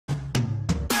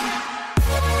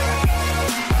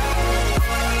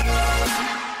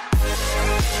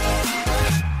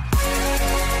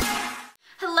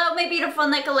my beautiful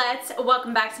Nicolettes,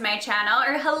 welcome back to my channel,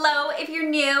 or hello if you're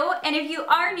new, and if you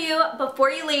are new,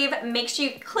 before you leave, make sure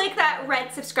you click that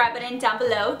red subscribe button down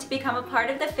below to become a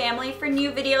part of the family for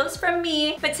new videos from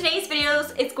me. But today's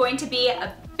videos is going to be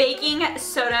a baking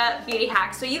soda beauty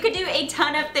hack. So you could do a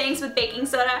ton of things with baking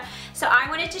soda, so I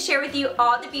wanted to share with you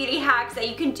all the beauty hacks that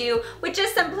you can do with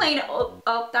just some plain old,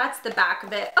 oh, that's the back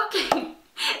of it, okay.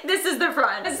 This is the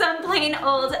front. Some plain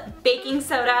old baking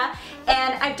soda,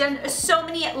 and I've done so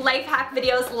many life hack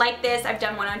videos like this. I've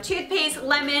done one on toothpaste,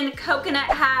 lemon, coconut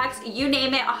hacks, you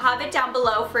name it. I'll have it down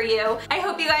below for you. I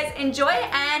hope you guys enjoy,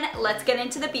 and let's get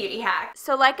into the beauty hack.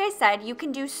 So like I said, you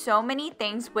can do so many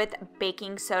things with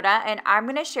baking soda, and I'm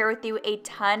gonna share with you a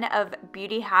ton of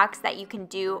beauty hacks that you can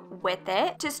do with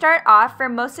it. To start off, for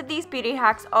most of these beauty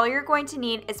hacks, all you're going to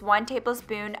need is 1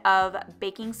 tablespoon of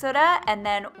baking soda and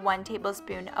then 1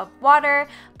 tablespoon of water.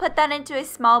 Put that into a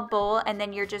small bowl, and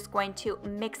then you're just going to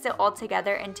mix it all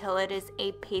together until it is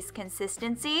a paste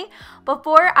consistency.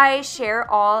 Before I share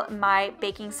all my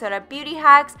baking soda beauty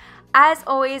hacks, as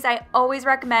always, I always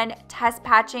recommend test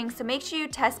patching, so make sure you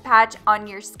test patch on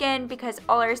your skin because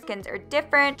all our skins are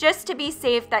different, just to be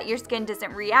safe that your skin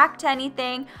doesn't react to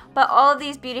anything. But all of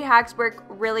these beauty hacks work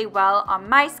really well on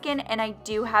my skin, and I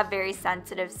do have very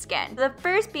sensitive skin. The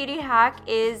first beauty hack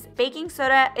is baking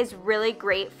soda is really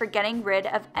great for getting rid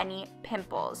of any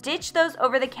pimples. Ditch those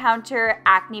over-the-counter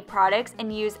acne products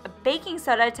and use baking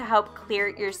soda to help clear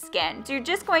your skin. So you're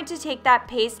just going to take that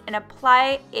paste and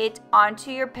apply it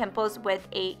onto your pimples with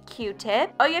a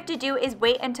Q-tip. All you have to do is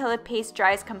wait until the paste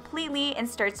dries completely and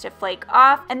starts to flake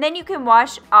off, and then you can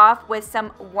wash off with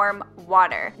some warm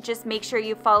water. Just make sure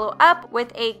you follow up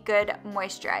with a good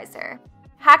moisturizer.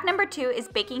 Hack number 2 is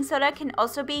baking soda can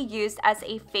also be used as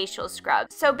a facial scrub.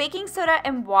 So baking soda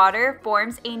and water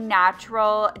forms a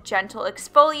natural, gentle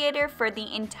exfoliator for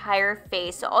the entire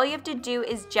face. So all you have to do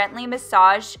is gently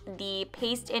massage the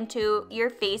paste into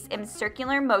your face in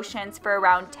circular motions for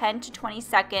around 10 to 20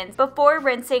 seconds before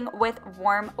rinsing with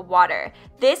warm water.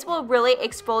 This will really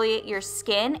exfoliate your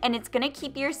skin, and it's gonna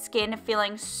keep your skin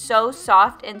feeling so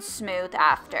soft and smooth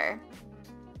after.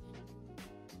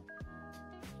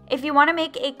 If you want to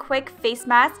make a quick face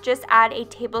mask, just add a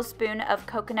tablespoon of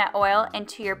coconut oil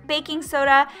into your baking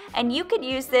soda, and you could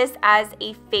use this as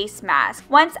a face mask.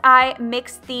 Once I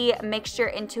mixed the mixture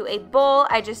into a bowl,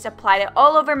 I just applied it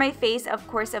all over my face, of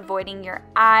course avoiding your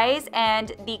eyes,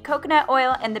 and the coconut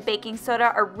oil and the baking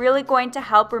soda are really going to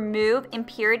help remove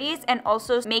impurities and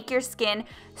also make your skin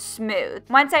smooth.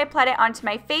 Once I applied it onto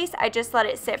my face, I just let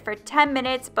it sit for 10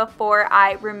 minutes before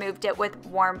I removed it with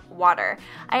warm water.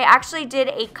 I actually did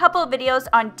a couple videos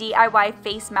on DIY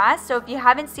face masks, so if you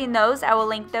haven't seen those, I will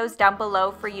link those down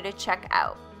below for you to check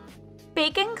out.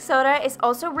 Baking soda is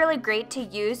also really great to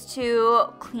use to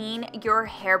clean your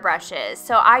hairbrushes.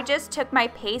 So I just took my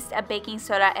paste of baking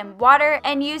soda and water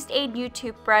and used a new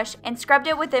toothbrush and scrubbed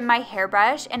it within my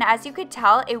hairbrush, and as you could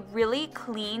tell, it really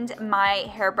cleaned my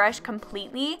hairbrush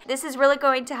completely. This is really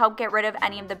going to help get rid of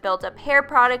any of the built-up hair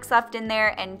products left in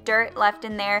there and dirt left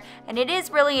in there, and it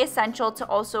is really essential to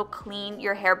also clean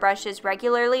your hairbrushes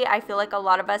regularly. I feel like a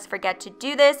lot of us forget to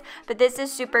do this, but this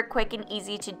is super quick and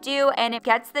easy to do, and it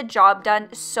gets the job done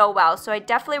so well. So I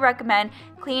definitely recommend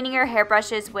cleaning your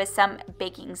hairbrushes with some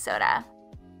baking soda.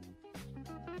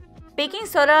 Baking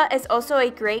soda is also a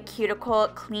great cuticle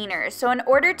cleaner. So in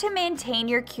order to maintain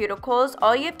your cuticles,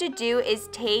 all you have to do is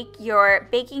take your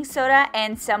baking soda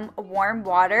and some warm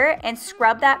water and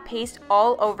scrub that paste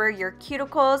all over your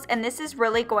cuticles, and this is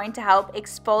really going to help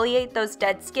exfoliate those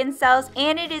dead skin cells,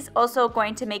 and it is also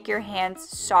going to make your hands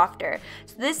softer.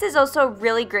 So this is also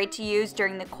really great to use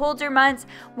during the colder months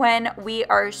when we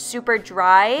are super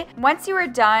dry. Once you are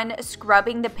done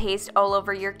scrubbing the paste all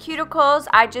over your cuticles,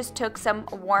 I just took some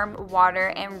warm water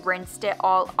and rinsed it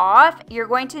all off. You're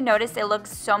going to notice it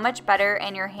looks so much better,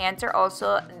 and your hands are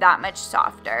also that much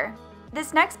softer.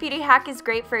 This next beauty hack is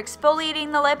great for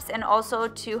exfoliating the lips and also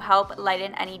to help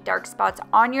lighten any dark spots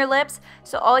on your lips.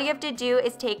 So all you have to do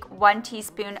is take 1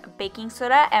 teaspoon baking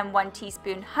soda and 1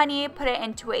 teaspoon honey, put it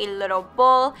into a little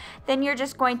bowl. Then you're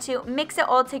just going to mix it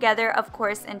all together, of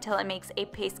course, until it makes a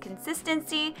paste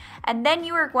consistency. And then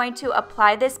you are going to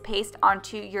apply this paste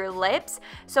onto your lips.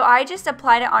 So I just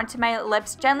applied it onto my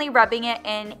lips, gently rubbing it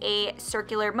in a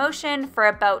circular motion for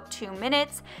about 2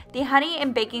 minutes. The honey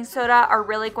and baking soda are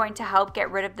really going to help help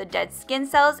get rid of the dead skin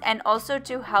cells and also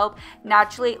to help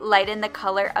naturally lighten the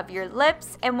color of your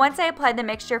lips. And once I applied the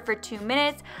mixture for 2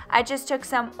 minutes, I just took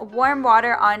some warm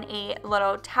water on a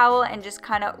little towel and just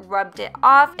kind of rubbed it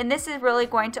off. And this is really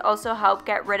going to also help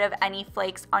get rid of any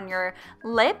flakes on your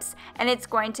lips, and it's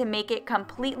going to make it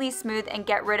completely smooth and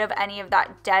get rid of any of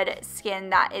that dead skin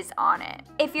that is on it.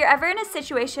 If you're ever in a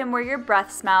situation where your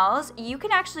breath smells, you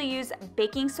can actually use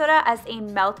baking soda as a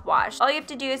mouthwash. All you have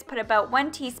to do is put about 1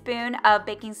 teaspoon of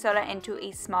baking soda into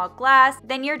a small glass.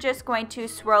 Then you're just going to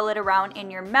swirl it around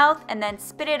in your mouth and then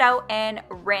spit it out and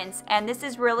rinse. And this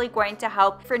is really going to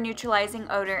help for neutralizing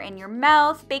odor in your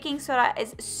mouth. Baking soda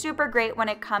is super great when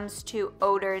it comes to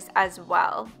odors as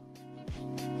well.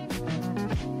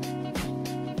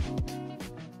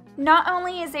 Not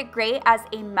only is it great as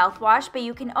a mouthwash, but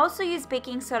you can also use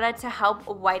baking soda to help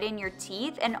whiten your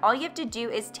teeth. And all you have to do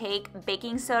is take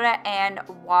baking soda and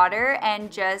water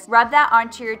and just rub that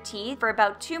onto your teeth for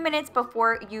about 2 minutes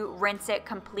before you rinse it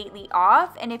completely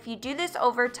off. And if you do this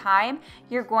over time,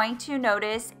 you're going to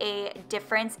notice a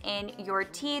difference in your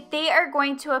teeth. They are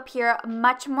going to appear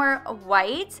much more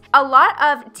white. A lot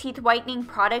of teeth whitening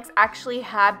products actually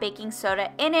have baking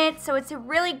soda in it, so it's a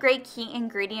really great key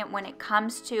ingredient when it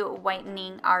comes to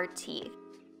whitening our teeth.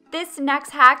 This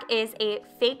next hack is a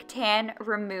fake tan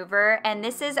remover, and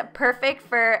this is perfect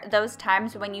for those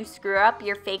times when you screw up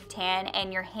your fake tan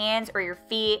and your hands or your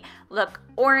feet look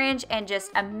orange and just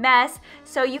a mess.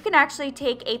 So you can actually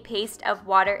take a paste of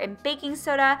water and baking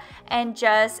soda and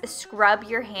just scrub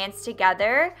your hands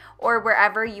together or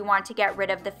wherever you want to get rid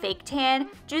of the fake tan.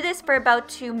 Do this for about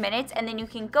 2 minutes and then you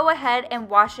can go ahead and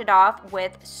wash it off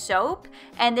with soap.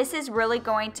 And this is really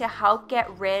going to help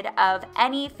get rid of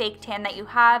any fake tan that you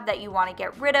have that you want to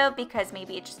get rid of because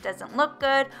maybe it just doesn't look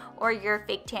good or your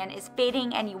fake tan is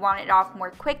fading and you want it off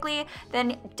more quickly.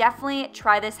 Then definitely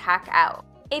try this hack out.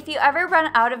 If you ever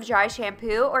run out of dry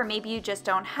shampoo or maybe you just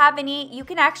don't have any, you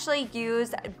can actually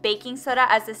use baking soda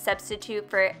as a substitute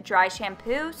for dry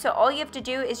shampoo. So all you have to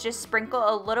do is just sprinkle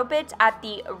a little bit at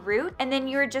the root and then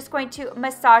you're just going to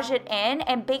massage it in,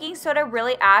 and baking soda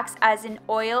really acts as an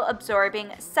oil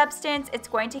absorbing substance. It's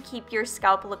going to keep your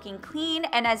scalp looking clean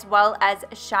and as well as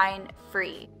shine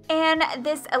free. And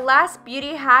this last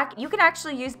beauty hack, you can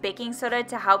actually use baking soda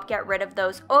to help get rid of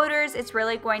those odors. It's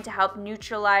really going to help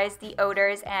neutralize the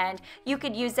odors and you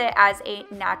could use it as a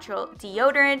natural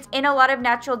deodorant. In a lot of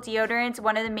natural deodorants,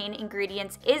 one of the main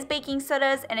ingredients is baking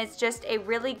sodas, and it's just a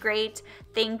really great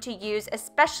thing to use,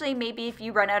 especially maybe if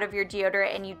you run out of your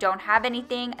deodorant and you don't have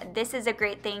anything. This is a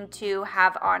great thing to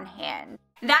have on hand.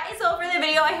 That is all for the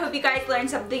video. I hope you guys learned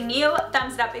something new.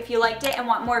 Thumbs it up if you liked it and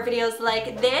want more videos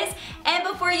like this. And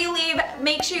before you leave,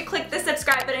 make sure you click the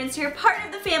subscribe button so you're part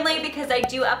of the family because I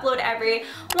do upload every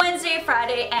Wednesday,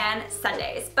 Friday, and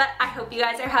Sundays. But I hope you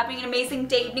guys are having an amazing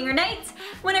day, evening, or night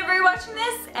whenever you're watching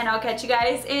this, and I'll catch you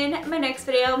guys in my next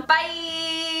video. Bye!